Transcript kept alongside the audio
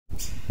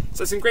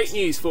So some great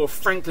news for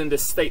Frankland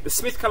Estate. The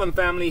Smith Cullam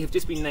family have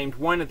just been named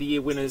Wine of the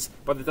Year winners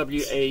by the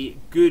WA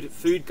Good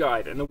Food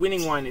Guide, and the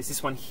winning wine is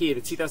this one here,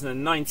 the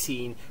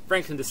 2019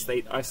 Frankland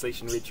Estate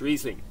Isolation Ridge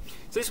Riesling.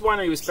 So this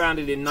winery was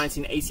founded in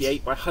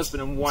 1988 by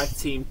husband and wife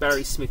team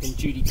Barry Smith and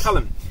Judy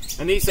Cullam,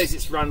 and these days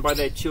it's run by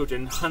their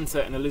children Hunter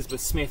and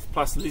Elizabeth Smith,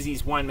 plus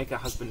Lizzie's winemaker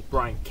husband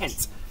Brian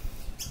Kent.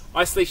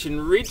 Isolation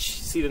Ridge,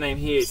 see the name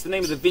here, it's the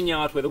name of the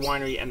vineyard where the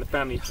winery and the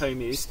family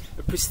home is.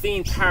 A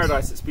pristine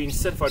paradise that's been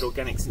certified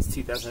organic since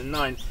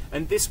 2009,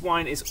 and this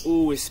wine is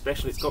always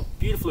special. It's got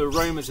beautiful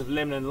aromas of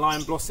lemon and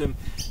lime blossom,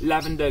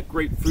 lavender,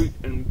 grapefruit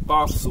and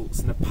bath salts,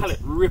 and the palate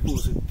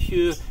ripples with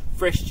pure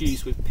fresh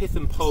juice with pith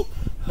and pulp,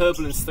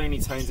 herbal and stony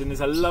tones, and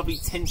there's a lovely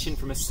tension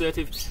from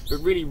assertive but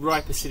really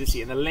ripe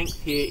acidity, and the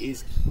length here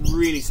is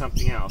really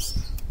something else.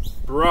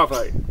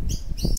 Bravo!